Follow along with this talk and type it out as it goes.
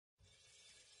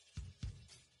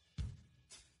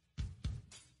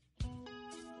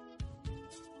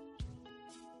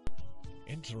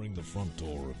Entering the front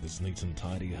door of this neat and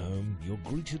tidy home, you're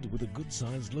greeted with a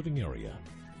good-sized living area,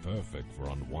 perfect for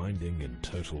unwinding in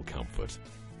total comfort.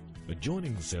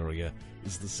 Adjoining this area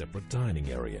is the separate dining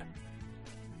area.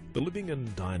 The living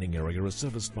and dining area are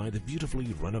serviced by the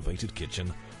beautifully renovated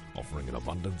kitchen, offering an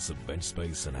abundance of bench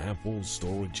space and ample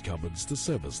storage cupboards to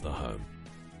service the home.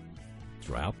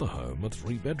 Throughout the home are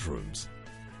 3 bedrooms,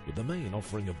 with the main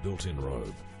offering a built-in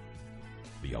robe.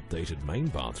 The updated main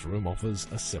bathroom offers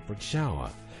a separate shower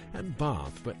and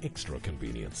bath for extra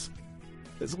convenience.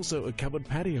 There's also a covered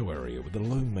patio area with a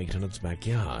low-maintenance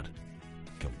backyard.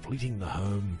 Completing the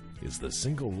home is the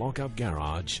single lock-up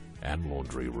garage and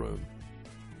laundry room.